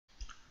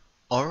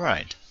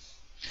Alright,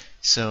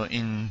 so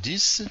in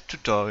this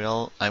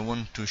tutorial I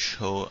want to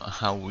show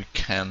how we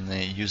can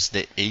use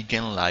the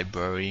Eigen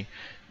library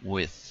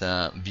with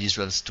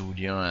Visual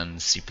Studio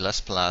and C++,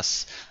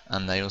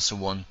 and I also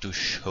want to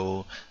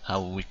show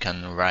how we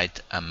can write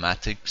a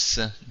matrix,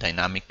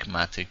 dynamic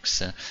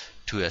matrix,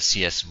 to a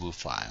CSV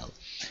file.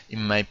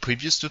 In my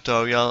previous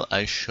tutorial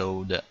I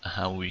showed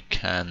how we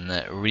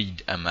can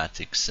read a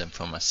matrix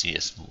from a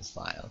CSV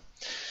file.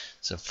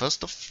 So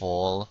first of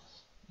all,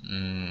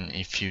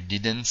 if you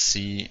didn't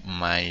see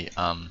my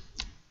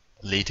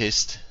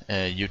latest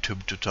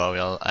YouTube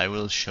tutorial, I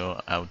will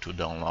show how to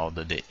download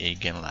the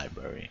Eigen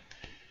library.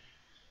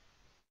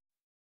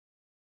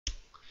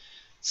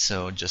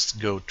 So just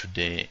go to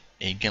the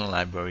Eigen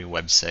library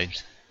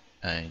website.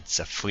 It's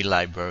a free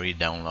library.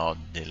 Download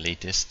the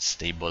latest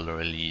stable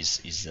release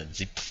is a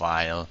zip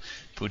file.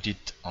 Put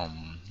it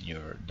on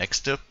your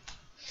desktop.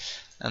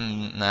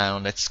 And now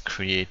let's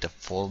create a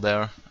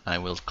folder. I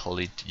will call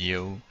it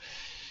YouTube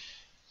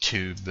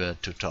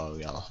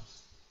tutorial.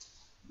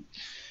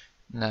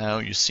 Now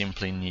you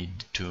simply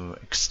need to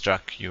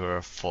extract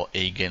your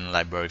Eigen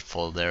library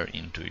folder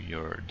into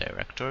your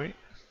directory.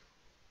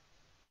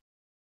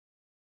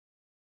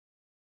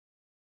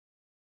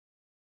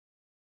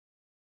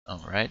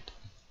 Alright.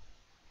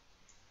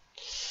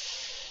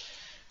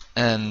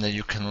 And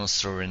you can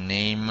also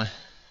rename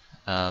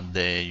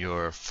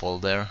your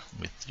folder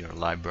with your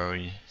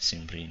library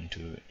simply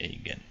into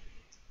Eigen.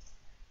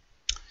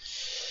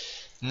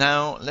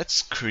 Now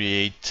let's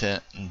create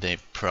the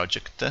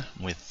project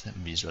with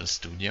Visual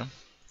Studio.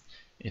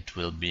 It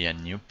will be a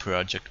new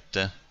project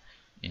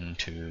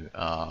into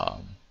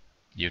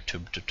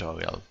YouTube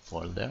tutorial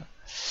folder.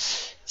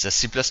 It's a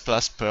C++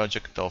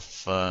 project of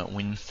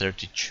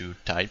Win32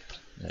 type.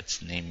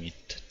 Let's name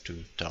it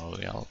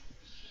tutorial.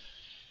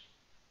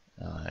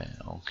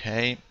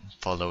 Okay,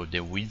 follow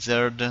the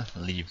wizard,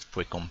 leave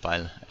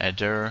precompile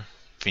header,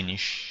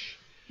 finish.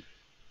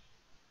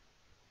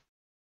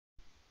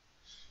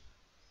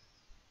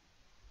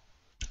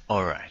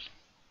 Alright,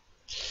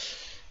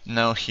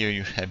 now here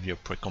you have your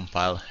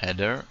precompile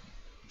header,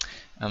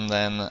 and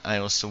then I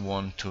also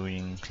want to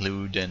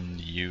include and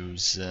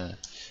use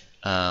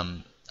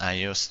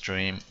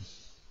IOStream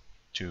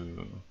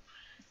to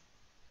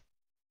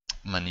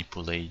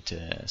manipulate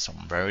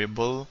some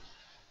variable,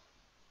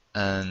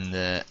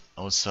 and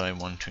also I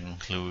want to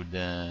include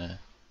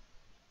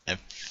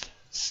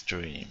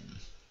fstream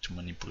to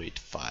manipulate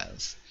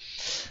files.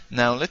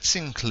 Now let's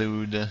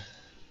include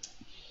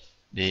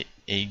the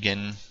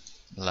Eigen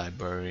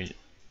library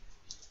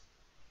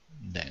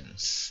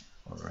dense.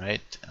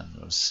 Alright,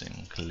 and also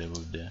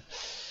include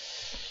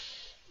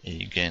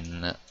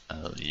Eigen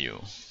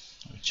LU,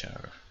 which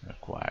are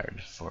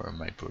required for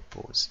my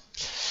purpose.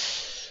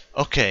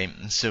 Okay,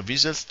 so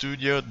Visual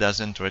Studio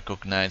doesn't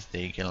recognize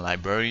the Eigen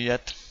library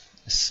yet,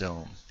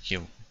 so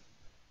here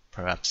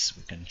perhaps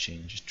we can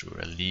change to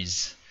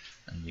release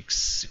and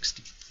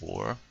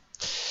x64.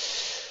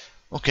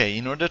 Okay,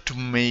 in order to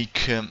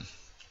make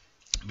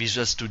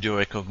Visual Studio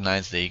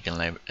recognize the Eigen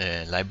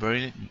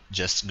library,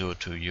 just go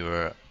to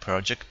your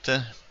project,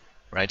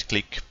 right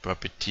click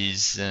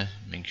properties,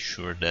 make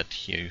sure that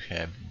here you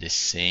have the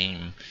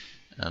same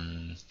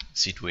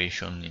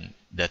situation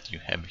that you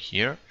have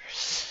here.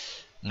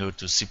 Go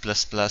to C++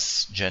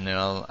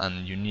 general,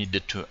 and you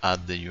need to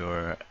add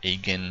your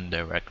Eigen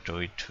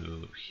directory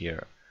to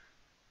here.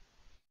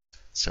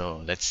 So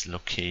let's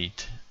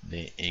locate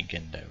the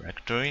Eigen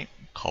directory,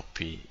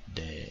 copy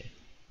the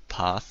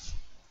path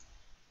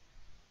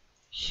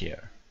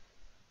here,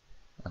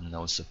 and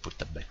also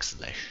put a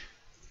backslash.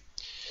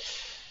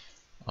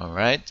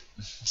 Alright,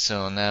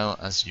 so now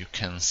as you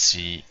can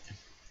see,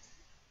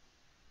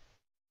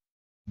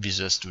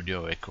 Visual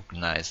Studio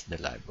recognized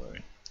the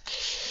library.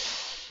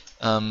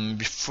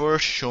 Before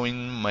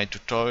showing my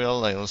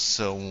tutorial, I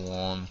also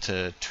want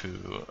to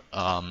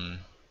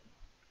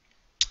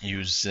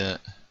use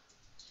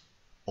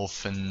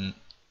often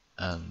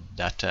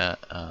data,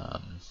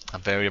 a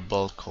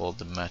variable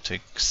called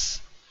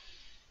matrix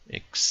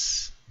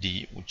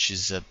xd, which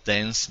is a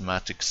dense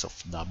matrix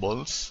of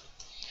doubles.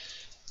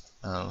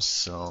 I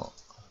also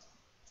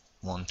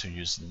want to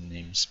use the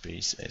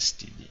namespace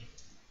std.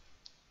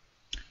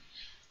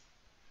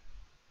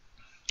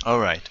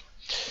 Alright,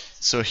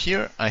 so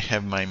here I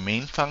have my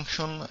main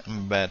function,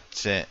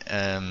 but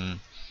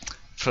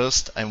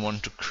first I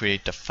want to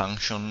create a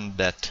function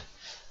that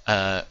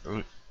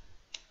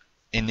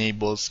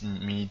enables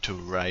me to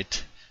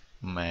write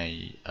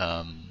my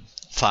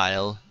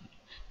file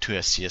to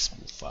a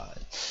CSV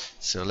file.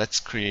 So let's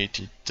create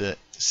it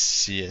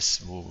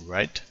CSV,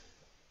 right?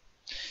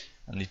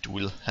 And it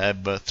will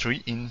have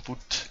 3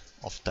 input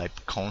of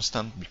type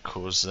constant,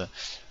 because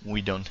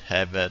we don't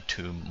have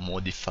to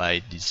modify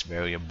these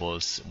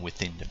variables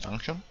within the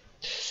function.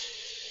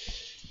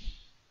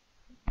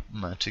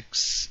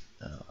 Matrix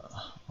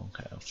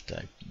okay, of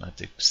type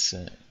matrix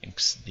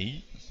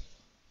xd.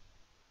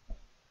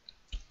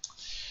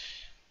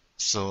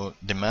 So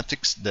the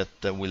matrix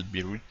that will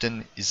be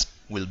written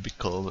will be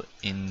called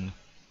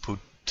input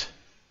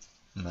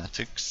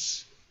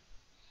matrix,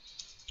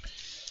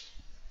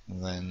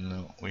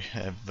 Then we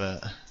have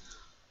the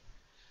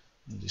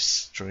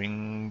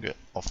string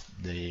of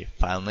the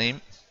file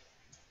name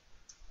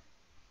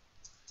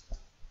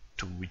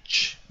to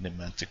which the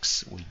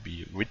matrix will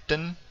be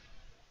written,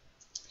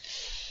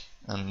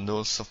 and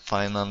also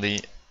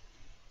finally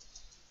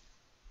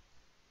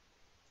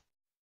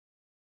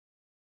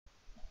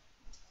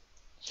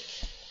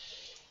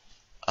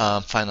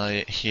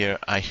here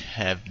I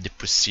have the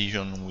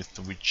precision with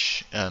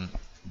which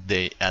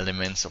the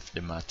elements of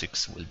the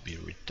matrix will be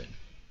written.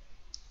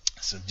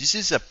 So this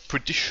is a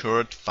pretty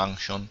short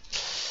function.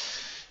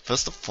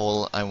 First of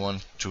all, I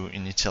want to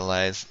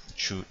initialize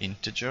two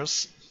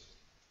integers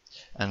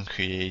and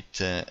create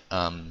a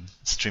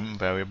stream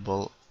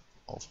variable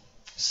of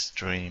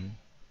stream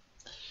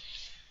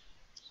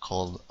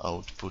called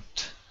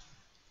output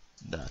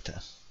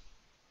data.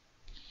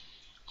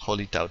 Call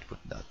it output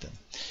data.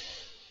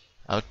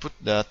 Output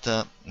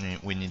data,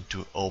 we need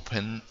to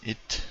open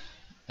it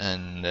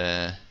and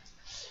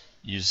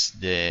use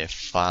the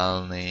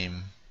file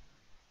name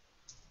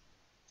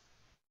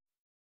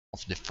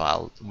of the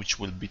file, which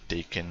will be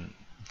taken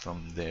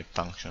from the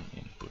function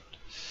input.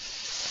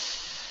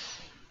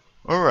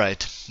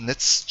 Alright,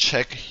 let's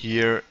check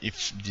here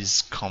if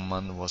this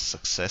command was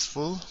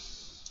successful.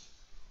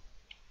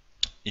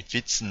 If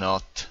it's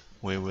not,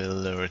 we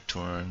will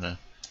return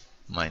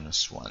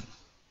 -1.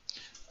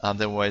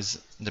 Otherwise,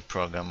 the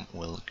program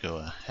will go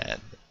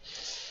ahead.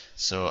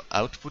 So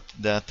output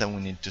data,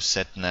 we need to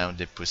set now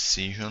the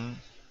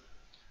precision,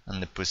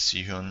 and the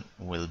precision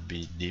will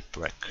be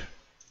dprec.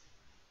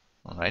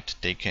 Alright,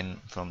 taken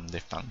from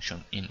the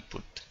function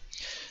input.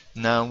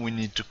 Now we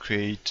need to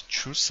create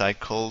two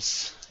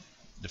cycles.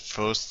 The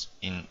first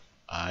in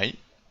I,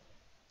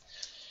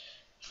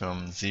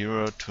 from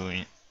 0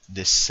 to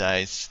the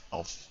size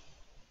of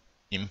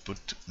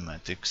input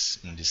matrix,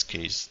 in this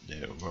case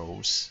the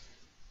rows,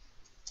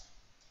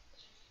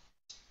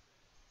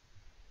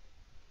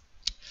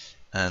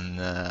 and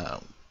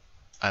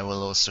I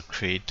will also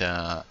create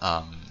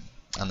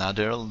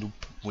another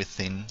loop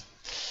within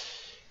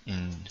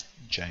in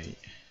J,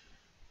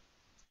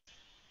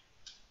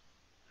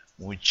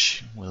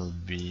 which will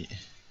be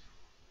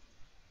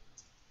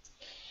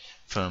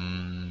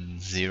from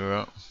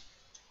 0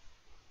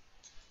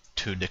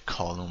 to the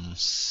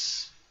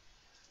columns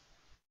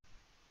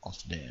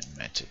of the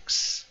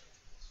matrix.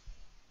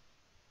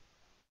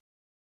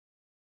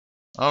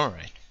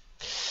 Alright,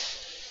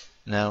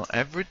 now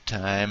every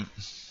time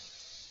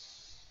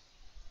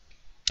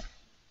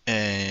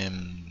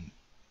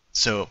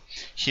so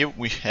here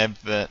we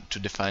have to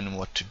define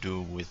what to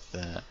do with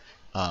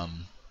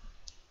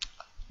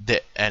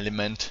the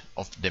element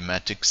of the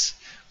matrix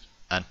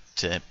at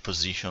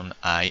position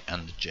I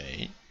and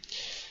j.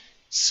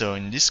 So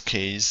in this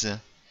case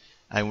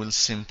I will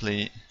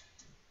simply,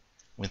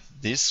 with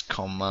this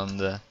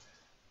command,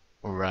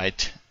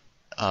 write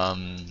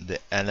the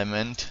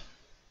element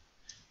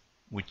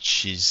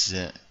which is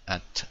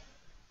at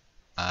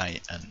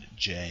I and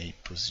j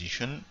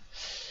position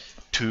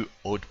to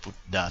output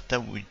data,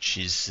 which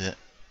is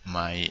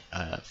my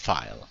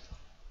file.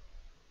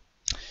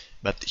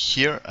 But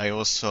here I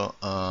also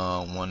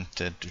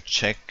wanted to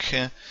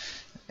check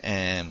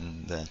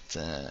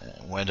that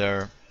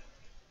whether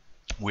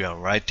we are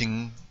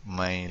writing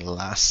my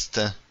last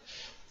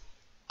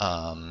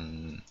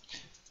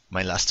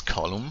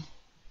column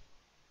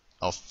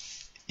of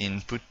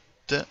input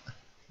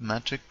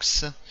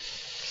matrix,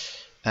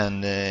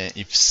 and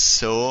if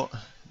so,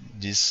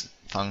 this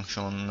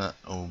function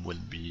will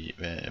be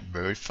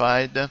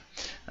verified.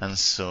 And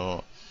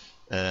so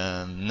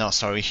no,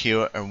 sorry,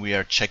 here we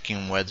are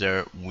checking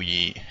whether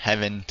we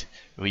haven't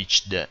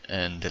reached the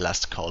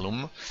last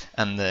column,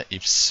 and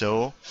if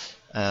so,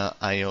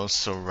 I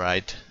also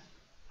write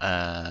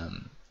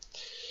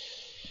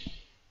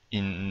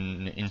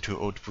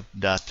into output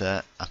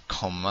data a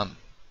comma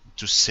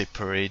to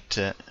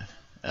separate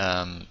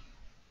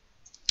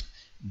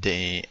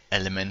the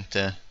element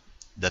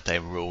that I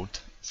wrote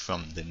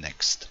from the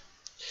next.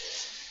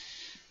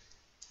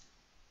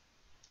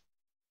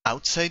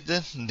 Outside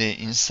the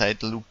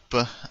inside loop,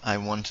 I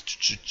want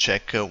to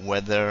check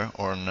whether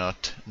or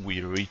not we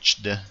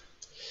reached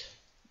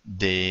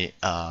the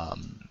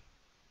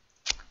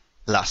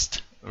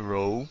last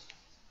row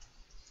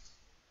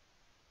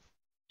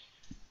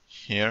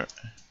here,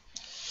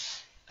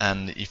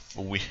 and if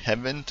we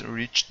haven't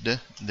reached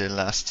the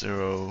last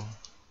row,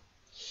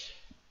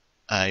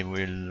 I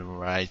will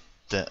write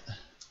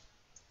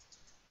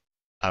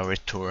a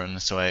return.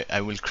 So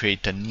I will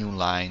create a new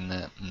line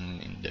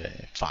in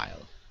the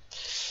file.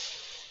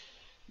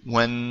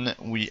 When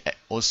we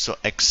also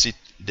exit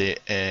the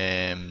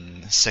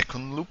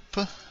second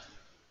loop,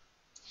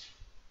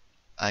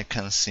 I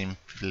can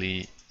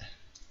simply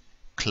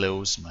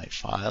close my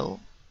file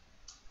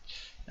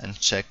and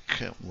check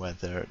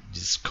whether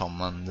this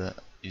command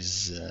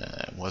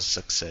was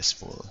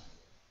successful.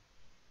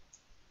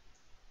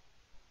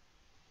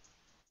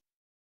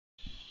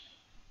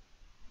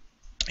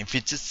 If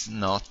it is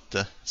not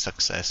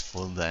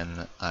successful,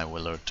 then I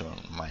will return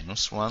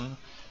 -1.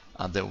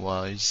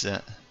 Otherwise,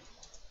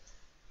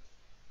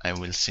 I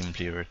will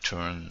simply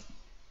return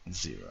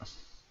 0.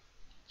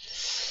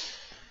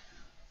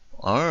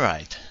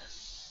 Alright.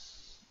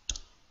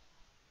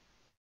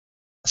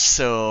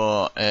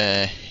 So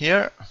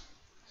here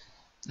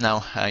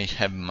now I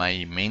have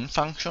my main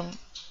function,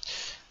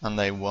 and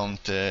I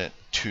wanted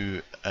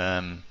to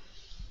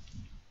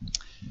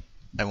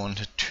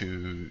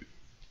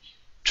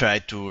try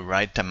to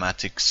write a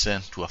matrix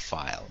to a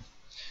file.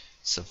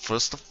 So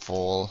first of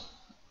all,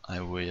 I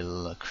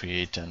will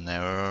create an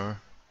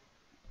error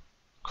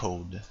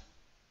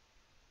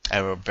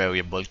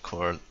variable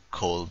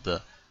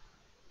called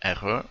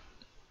error,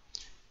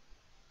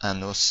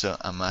 and also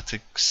a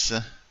matrix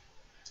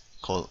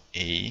called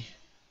A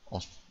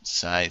of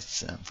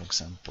size, for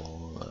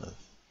example,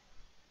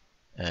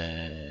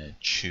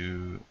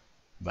 2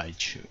 by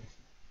 2.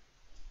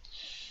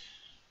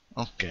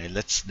 Okay,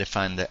 let's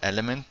define the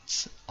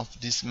elements of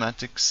this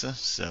matrix.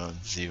 So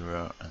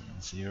 0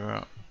 and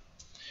 0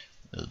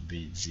 will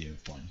be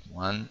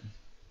 0.1.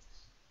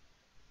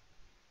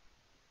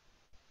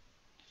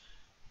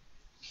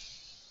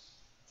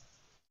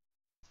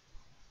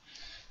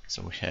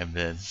 So we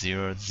have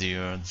 0,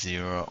 0,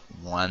 0,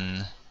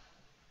 1,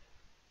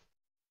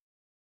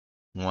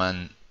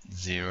 1,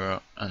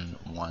 0, and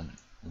 1,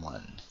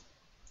 1.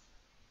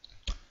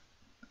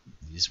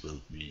 This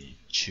will be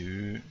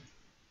 2,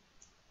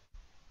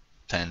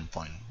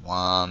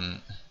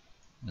 10.1,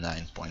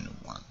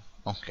 9.1.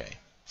 Okay.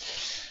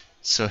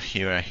 So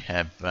here I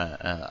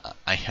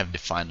have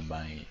defined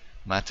my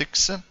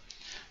matrix,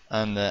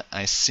 and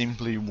I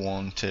simply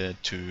want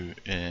to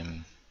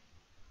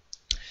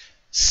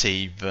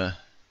save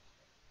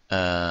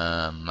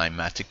my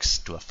matrix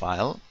to a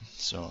file.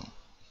 So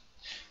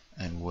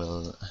I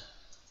will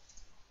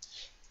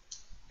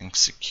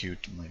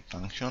execute my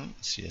function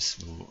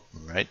CSV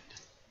write,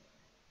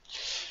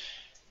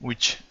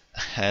 which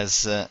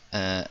has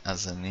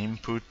as an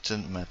input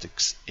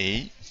matrix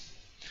A,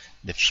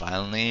 the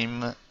file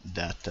name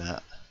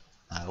data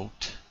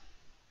out.csv,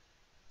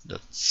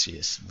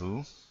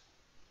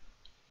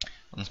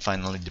 and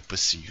finally the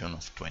position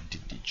of 20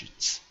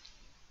 digits.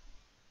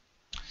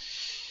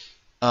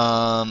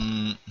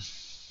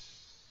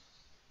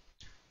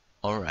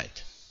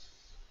 Alright,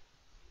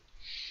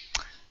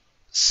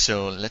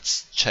 so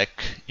let's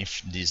check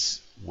if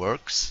this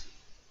works.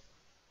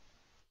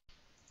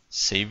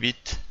 Save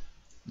it,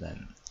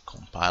 then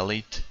compile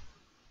it.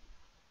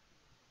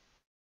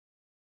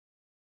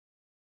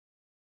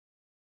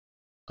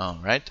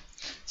 Alright,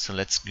 so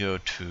let's go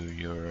to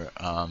your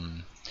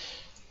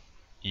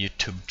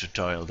YouTube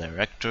tutorial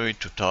directory,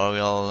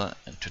 tutorial,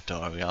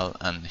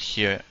 and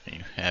here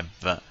you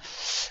have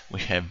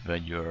we have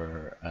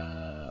your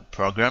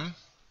program.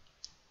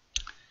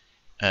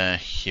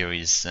 Here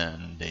is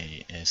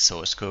the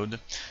source code.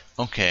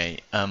 Okay,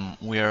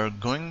 we are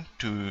going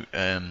to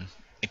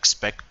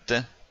expect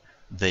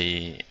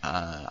the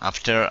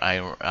after I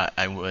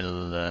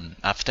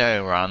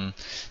run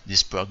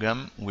this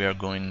program, we are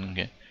going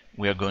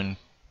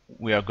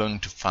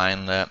to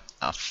find a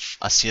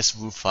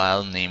CSV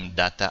file named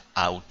data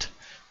out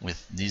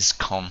with this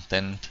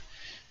content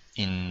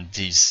in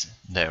this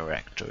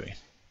directory.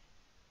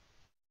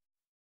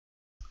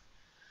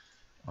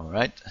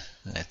 Alright,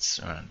 let's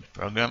run the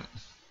program.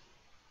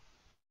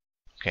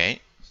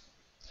 Okay,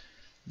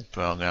 the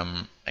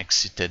program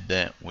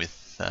exited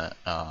with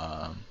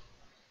a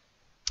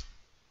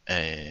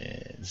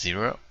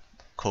 0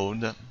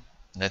 code.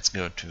 Let's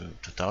go to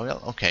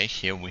tutorial. Okay,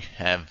 here we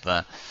have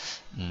the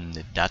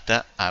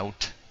data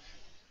out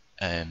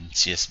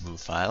CSV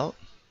file.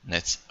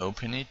 Let's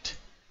open it,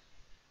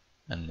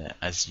 and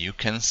as you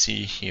can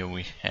see here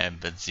we have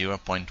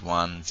 0.1,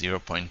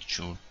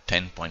 0.2,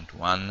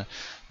 10.1,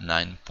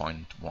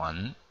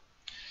 9.1,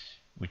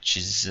 which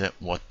is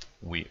what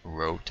we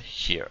wrote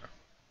here.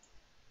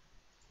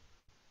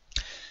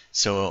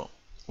 So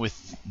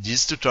with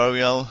this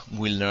tutorial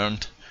we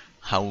learned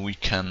how we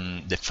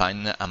can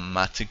define a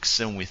matrix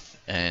with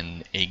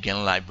an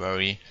Eigen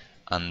library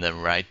and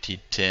write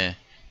it to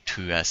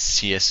a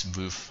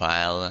CSV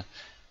file,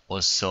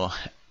 also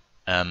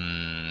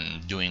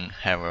doing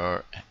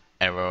error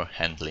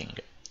handling.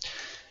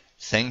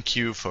 Thank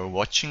you for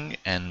watching,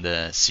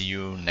 and see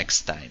you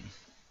next time.